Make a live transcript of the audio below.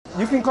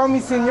can call me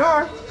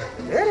señor.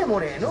 Eres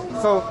moreno.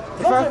 So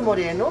Yo soy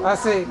moreno. I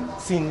say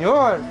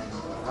señor.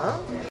 Huh?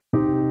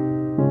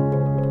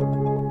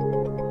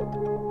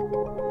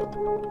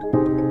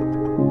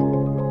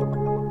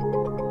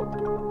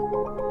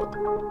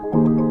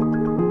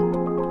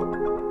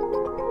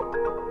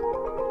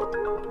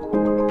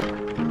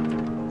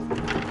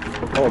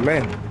 Oh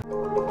man.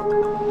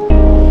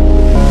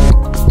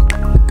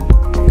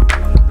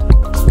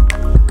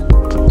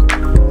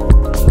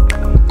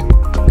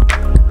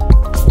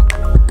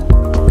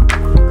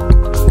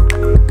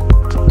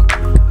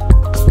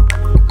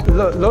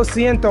 Lo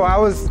siento,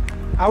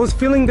 I was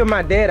feeling the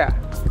madera.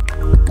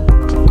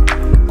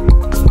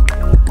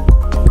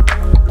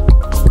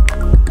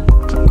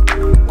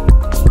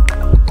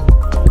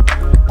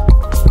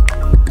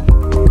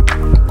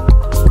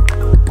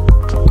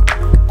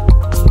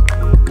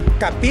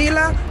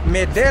 Capilla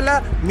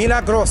Medela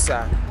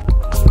Milagrosa.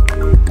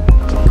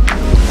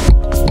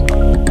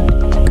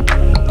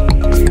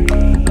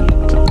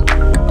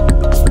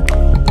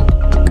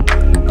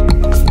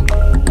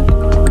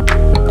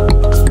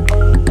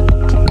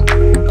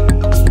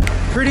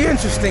 Pretty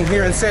interesting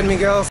here in San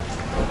Miguel.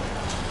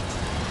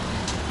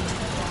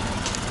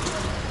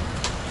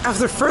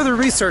 After further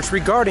research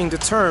regarding the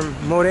term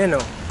moreno,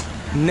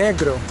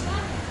 negro,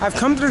 I've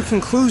come to the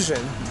conclusion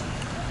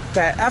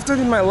that after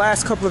my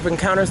last couple of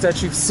encounters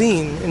that you've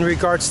seen in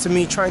regards to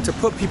me trying to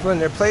put people in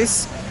their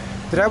place,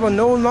 that I will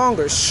no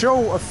longer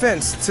show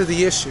offense to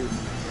the issue.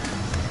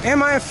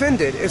 Am I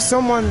offended if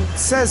someone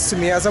says to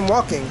me as I'm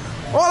walking,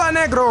 "Hola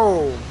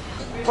negro"?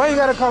 Why you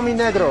gotta call me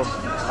negro?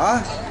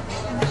 Huh?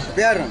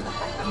 Perro.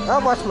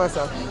 I'll watch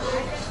myself.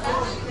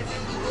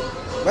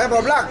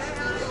 Huevo black.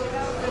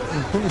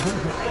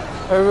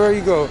 Everywhere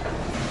you go.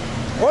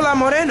 Hola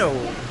moreno.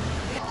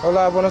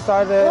 Hola, buenas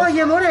tardes.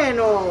 Oye,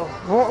 moreno.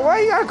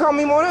 Why you gotta call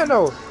me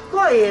moreno?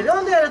 Oye,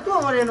 ¿dónde eres tú,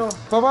 moreno?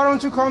 But why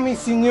don't you call me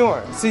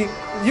señor? See,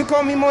 you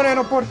call me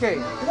moreno, ¿por qué?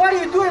 What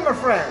are you doing, my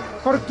friend?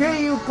 ¿Por qué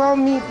you call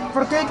me,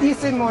 por qué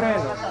dice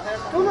moreno?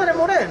 Tú no eres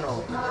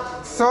moreno.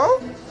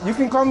 So, you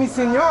can call me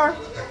señor.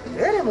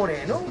 Eres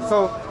moreno.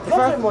 So, Yo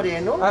soy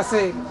moreno. I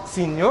say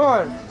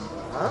señor.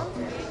 Huh?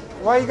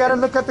 Why you gotta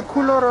look at the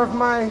color of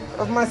my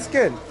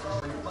skin?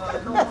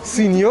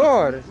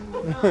 Señor.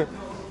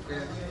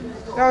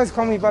 They always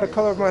call me by the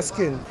color of my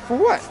skin. For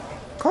what?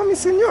 Call me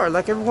señor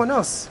like everyone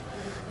else.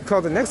 You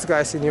call the next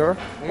guy señor.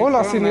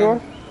 Hola, señor.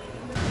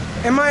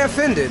 Am I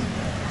offended?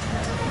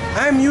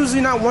 I'm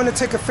usually not one to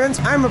take offense.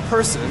 I'm a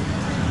person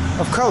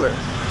of color.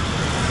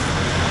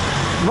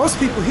 Most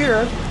people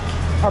here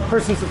are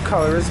persons of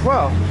color as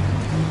well.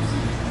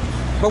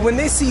 But when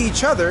they see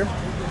each other,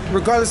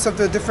 regardless of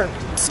the different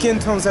skin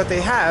tones that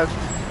they have,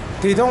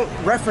 they don't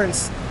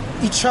reference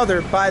each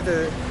other by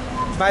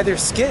their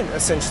skin,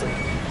 essentially.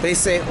 They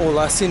say,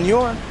 "Hola,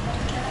 señor,"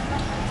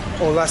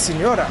 "Hola,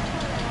 señora."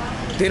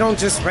 They don't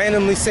just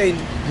randomly say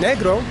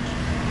negro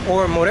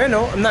or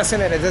moreno. I'm not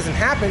saying that it doesn't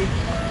happen,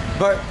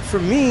 but for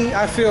me,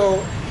 I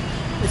feel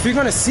if you're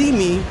gonna see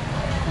me,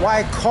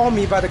 why call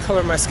me by the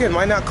color of my skin?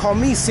 Why not call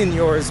me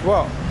señor as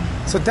well?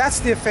 So that's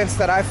the offense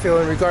that I feel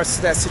in regards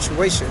to that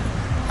situation.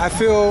 I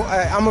feel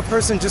I'm a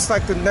person just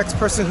like the next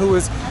person who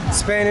is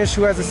Spanish,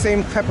 who has the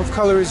same type of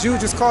color as you.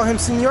 Just call him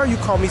señor, you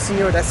call me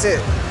señor, that's it.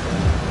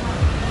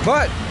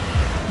 But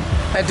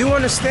I do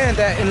understand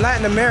that in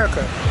Latin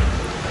America,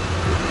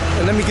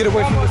 and let me get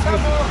away from this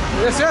movie.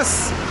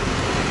 Yes.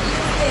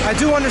 I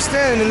do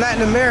understand in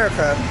Latin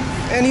America,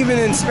 and even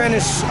in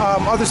Spanish,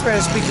 other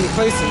Spanish-speaking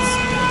places,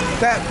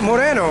 that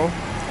moreno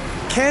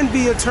can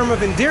be a term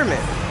of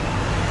endearment.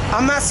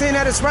 I'm not saying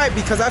that it's right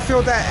because I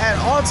feel that at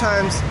all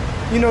times,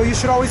 you know, you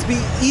should always be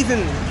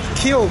even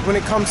keeled when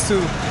it comes to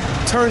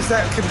terms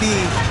that could be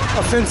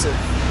offensive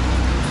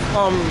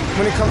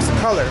when it comes to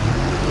color.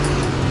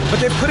 But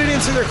they put it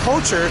into their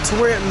culture to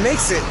where it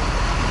makes it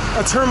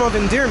a term of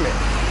endearment.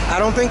 I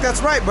don't think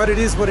that's right, but it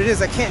is what it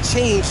is. I can't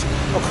change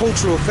a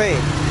cultural thing.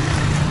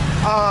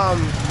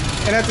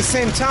 And at the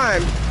same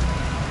time,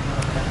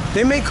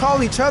 they may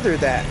call each other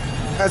that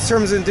as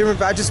terms of endearment,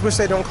 but I just wish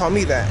they don't call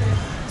me that.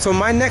 So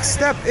my next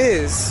step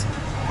is,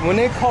 when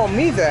they call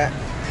me that,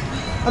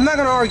 I'm not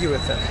gonna argue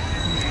with them.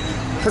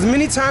 Because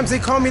many times they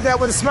call me that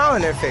with a smile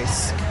on their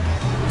face.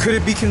 Could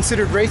it be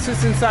considered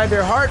racist inside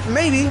their heart?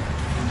 Maybe.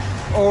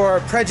 Or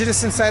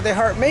prejudice inside their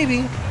heart?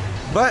 Maybe.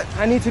 But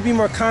I need to be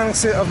more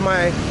cognizant of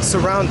my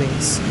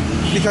surroundings.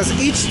 Because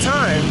each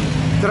time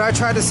that I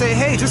try to say,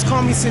 hey, just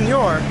call me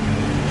señor,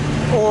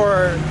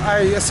 or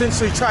I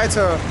essentially try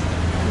to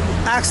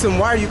ask them,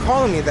 why are you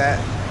calling me that?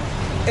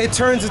 It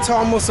turns into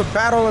almost a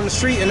battle on the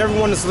street and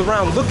everyone is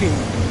around looking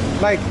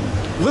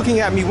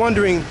at me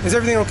wondering, is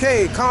everything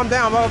okay? Calm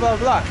down, blah, blah,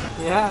 blah.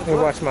 Yeah. Hey,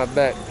 watch my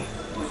back.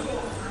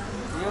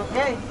 You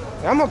okay?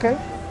 I'm okay.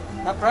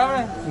 No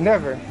problem?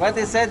 Never. What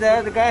they said the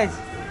other guys?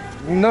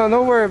 No,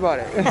 don't worry about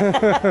it. And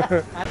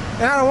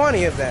I don't want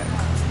any of that.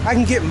 I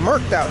can get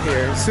murked out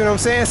here, you see what I'm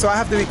saying? So I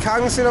have to be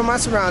cognizant of my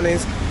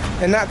surroundings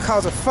and not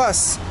cause a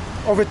fuss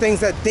over things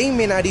that they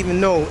may not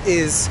even know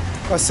is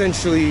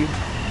essentially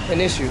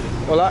an issue.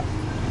 Hola.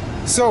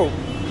 So,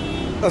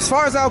 as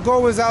far as I'll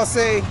go is I'll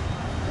say,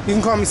 you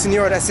can call me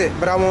senor, that's it.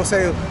 But I won't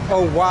say,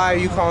 oh, why are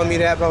you calling me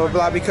that, blah, blah,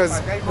 blah, because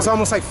it's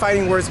almost like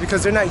fighting words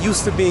because they're not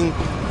used to being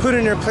put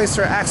in their place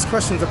or asked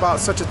questions about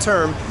such a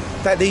term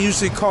that they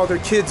usually call their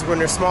kids when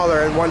they're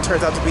smaller, and one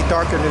turns out to be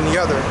darker than the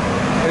other.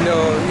 And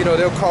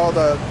they'll call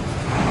the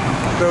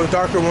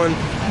darker one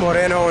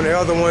Moreno and the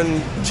other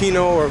one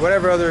Chino or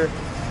whatever other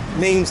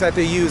names that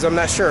they use, I'm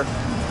not sure.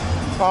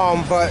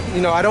 But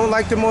I don't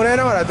like the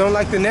Moreno and I don't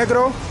like the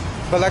Negro,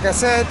 but like I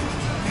said,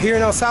 here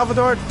in El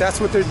Salvador, that's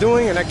what they're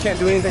doing, and I can't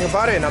do anything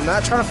about it, and I'm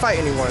not trying to fight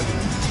anyone.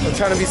 I'm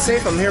trying to be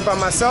safe. I'm here by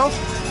myself,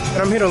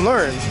 and I'm here to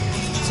learn.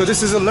 So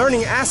this is a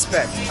learning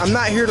aspect. I'm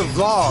not here to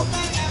vlog.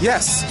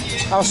 Yes,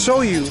 I'll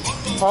show you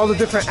all the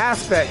different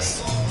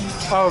aspects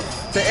of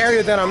the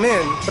area that I'm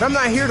in, but I'm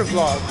not here to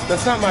vlog.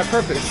 That's not my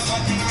purpose.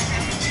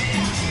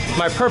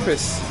 My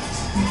purpose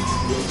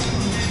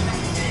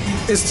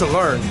is to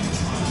learn.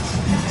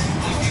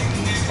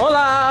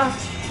 Hola!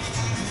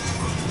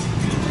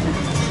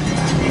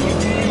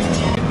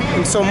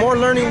 And so more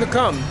learning to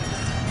come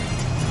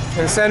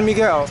in San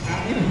Miguel,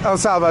 El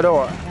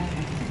Salvador.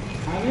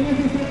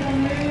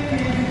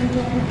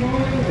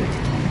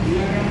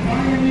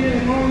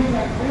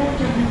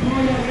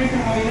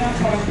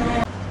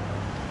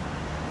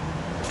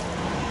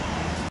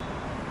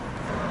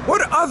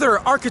 What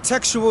other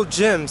architectural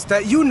gems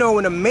that you know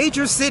in a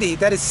major city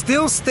that is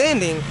still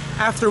standing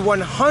after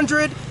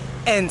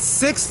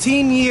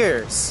 116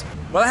 years?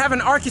 Well, I have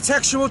an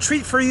architectural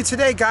treat for you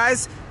today,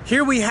 guys.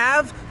 Here we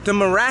have the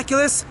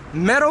miraculous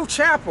metal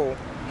chapel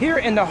here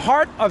in the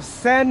heart of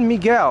San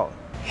Miguel.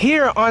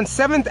 Here on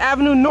 7th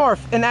Avenue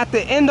North and at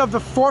the end of the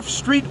 4th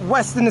Street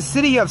West in the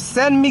city of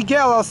San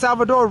Miguel, El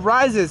Salvador,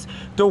 rises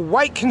the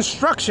white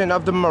construction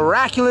of the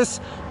miraculous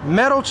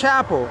metal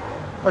chapel,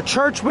 a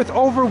church with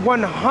over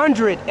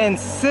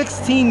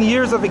 116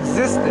 years of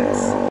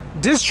existence.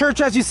 This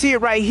church, as you see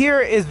it right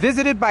here, is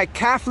visited by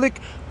Catholic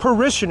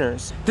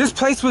parishioners. This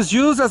place was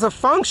used as a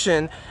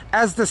function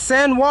as the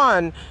San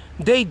Juan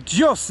de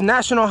Dios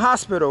National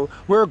Hospital,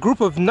 where a group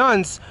of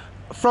nuns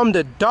from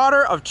the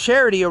Daughter of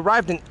Charity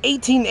arrived in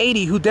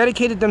 1880 who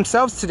dedicated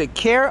themselves to the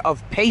care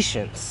of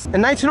patients.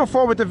 In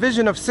 1904, with the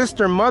vision of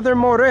Sister Mother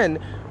Morin,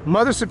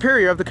 Mother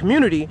Superior of the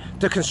community,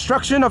 the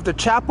construction of the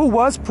chapel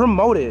was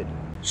promoted.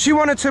 She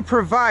wanted to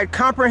provide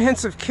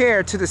comprehensive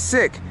care to the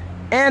sick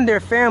and their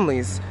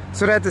families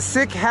so that the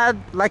sick had,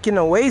 like an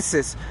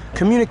oasis,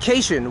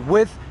 communication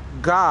with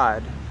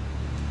God.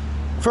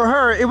 For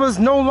her, it was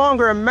no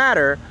longer a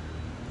matter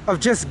of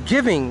just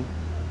giving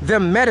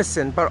them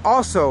medicine, but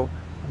also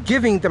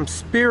giving them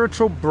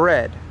spiritual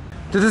bread.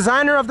 The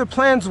designer of the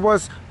plans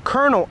was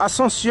Colonel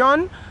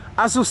Asuncion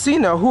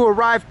Azucena, who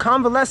arrived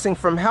convalescing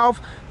from health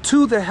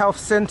to the health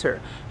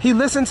center. He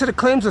listened to the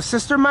claims of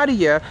Sister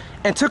Maria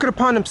and took it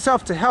upon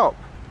himself to help.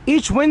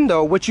 Each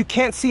window, which you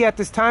can't see at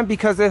this time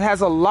because it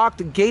has a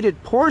locked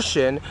gated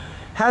portion,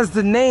 has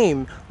the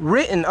name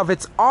written of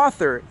its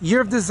author, year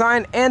of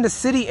design, and the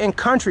city and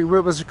country where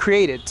it was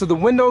created. So the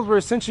windows were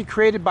essentially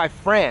created by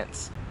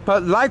France.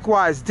 But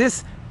likewise,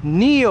 this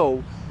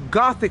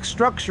neo-Gothic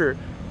structure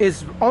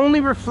is only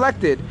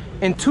reflected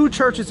in two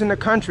churches in the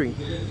country,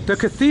 the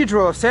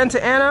Cathedral of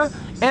Santa Ana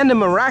and the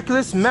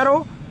miraculous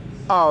metal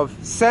of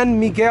San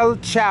Miguel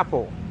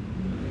Chapel.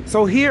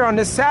 So here on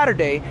this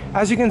Saturday,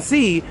 as you can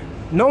see,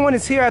 no one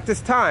is here at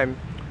this time,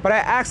 but I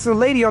asked a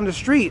lady on the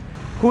street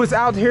who is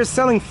out here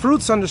selling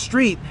fruits on the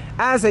street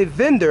as a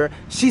vendor.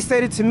 She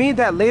stated to me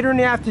that later in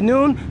the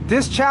afternoon,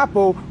 this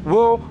chapel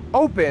will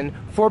open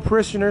for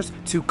parishioners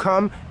to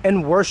come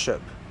and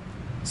worship.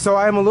 So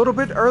I am a little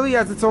bit early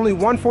as it's only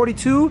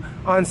 1:42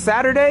 on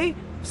Saturday.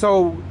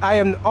 So I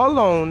am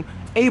alone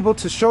able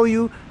to show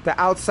you the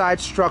outside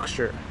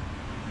structure.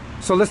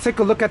 So let's take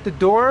a look at the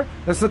door.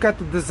 Let's look at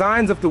the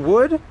designs of the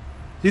wood.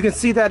 You can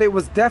see that it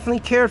was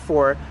definitely cared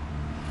for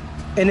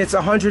in its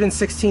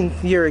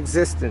 116th year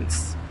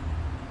existence.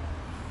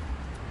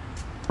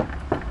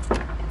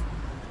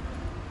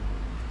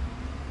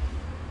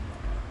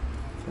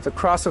 It's a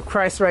cross of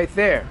Christ right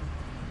there.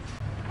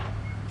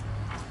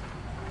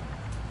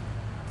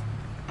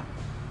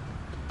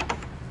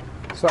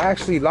 So I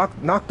actually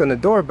knocked on the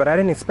door, but I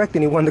didn't expect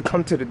anyone to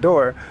come to the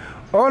door.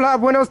 Hola,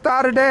 buenos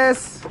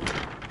tardes.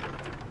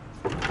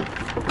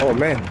 Oh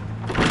man.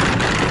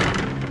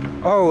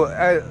 Oh,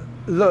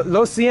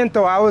 lo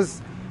siento.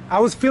 I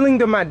was feeling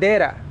the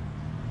madera.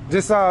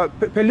 Just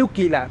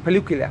película.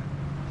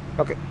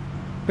 Okay,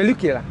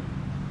 película.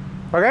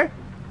 Okay.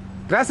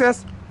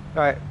 Gracias.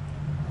 All right.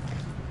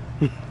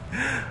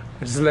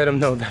 I just let them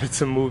know that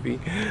it's a movie.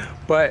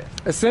 But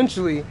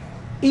essentially,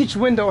 each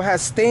window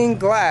has stained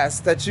glass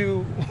that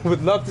you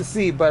would love to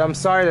see, but I'm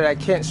sorry that I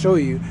can't show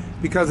you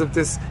because of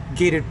this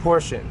gated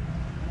portion.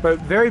 But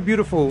very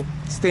beautiful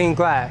stained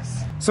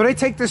glass. So they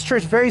take this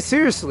church very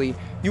seriously.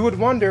 You would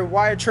wonder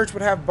why a church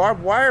would have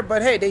barbed wire,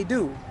 but hey, they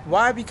do.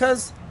 Why?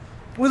 Because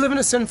we live in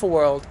a sinful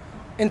world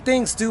and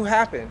things do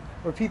happen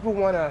where people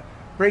want to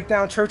break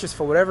down churches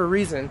for whatever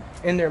reason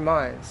in their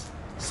minds.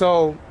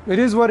 So it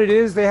is what it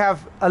is. They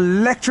have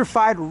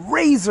electrified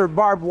razor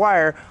barbed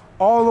wire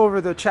all over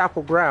the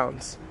chapel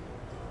grounds.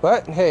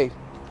 But hey,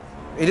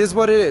 it is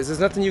what it is. There's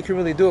nothing you can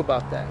really do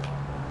about that.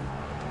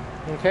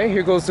 Okay,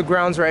 here goes the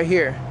grounds right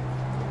here.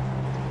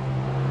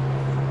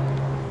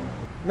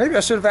 Maybe I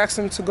should have asked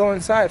him to go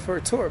inside for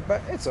a tour,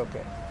 but it's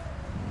okay.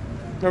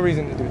 No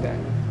reason to do that.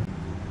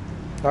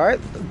 All right,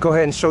 go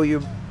ahead and show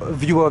you a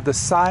view of the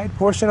side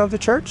portion of the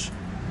church.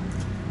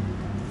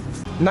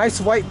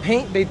 Nice white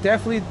paint. They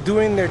definitely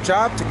doing their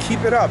job to keep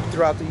it up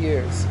throughout the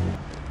years.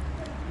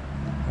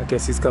 I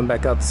guess he's come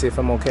back out to see if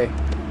I'm okay.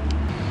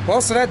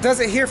 Well, so that does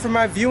it here for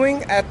my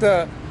viewing at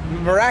the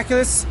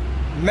miraculous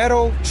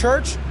metal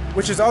church,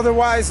 which is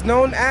otherwise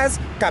known as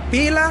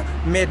Capilla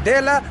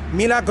Medela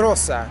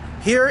Milagrosa,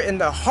 here in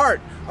the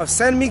heart of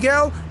San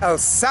Miguel, El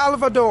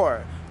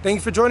Salvador. Thank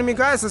you for joining me,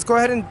 guys. Let's go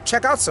ahead and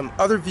check out some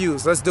other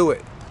views. Let's do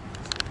it.